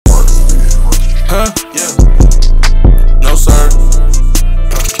Yeah. No sir.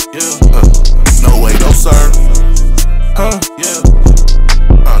 Yeah. No way, no sir. Yeah.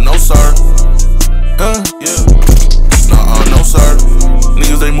 No sir. Yeah. No sir.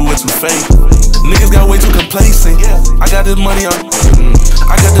 Niggas they moving too fake. Niggas got way too complacent. Yeah. I got this money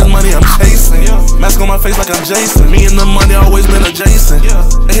I'm chasing. Yeah. Mask on my face like I'm Jason. Me and the money always been adjacent. Yeah.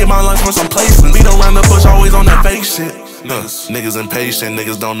 They hit my lunch for some placement. Beat around the bush, always on that fake shit. Niggas impatient,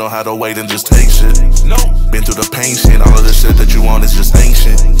 niggas don't know how to wait and just take shit. No. Been through the pain shit, all of the shit that you want is just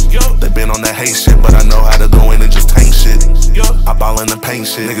ancient. They been on that hate shit, but I know how to go in and just tank shit. I ball in the paint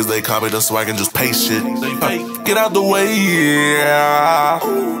shit, niggas they copy the swag and just paste shit. Get out the way, yeah.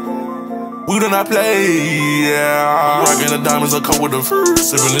 We do not play, yeah. Rockin' the diamonds, a coat with the fur.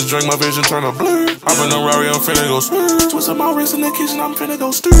 Sippin' this drink, my vision turn to blur. I'm in the Rari, I'm finna go stir. Twistin' my wrist in the kitchen, I'm finna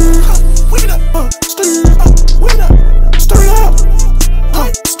go stir. Wait up, stir, wait up, stir it up,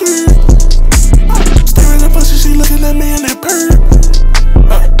 stir. Staring at pussy, she looking at me in that purr.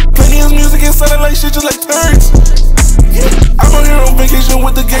 Playing his music and sounding like shit just like turds. Yeah, I'm out here on vacation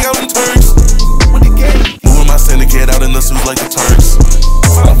with the gang out in Turks. With the gang, moving my syndicate out in the suits like the Turks.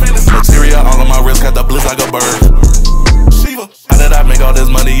 Material all on my wrist, got the blitz like a bird. How did I make all this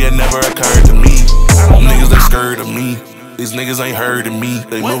money? It never occurred to me. Niggas they scared of me. These niggas ain't heard of me.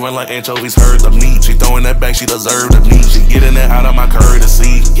 They moving like anchovies heard of me. She throwing that back, she deserved of me. She getting it out of my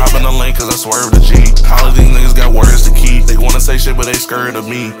courtesy. Hop in the lane cause I swerved the G. All of these niggas got words to keep. They wanna say shit but they scared of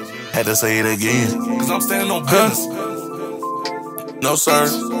me. Had to say it again. Cause I'm standing on business. No sir.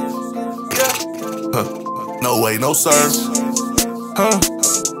 No way, no sir.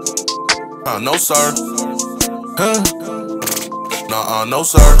 No sir. No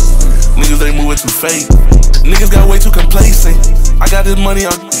sir. Niggas they moving too fake. Niggas got way too complacent. I got this money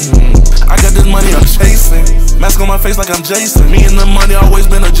I'm chasing. Mask on my face like I'm Jason. Me and the money always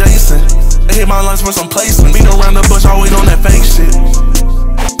been adjacent. They hit my lunch for some placement. Beat around the bush, always on that fake shit.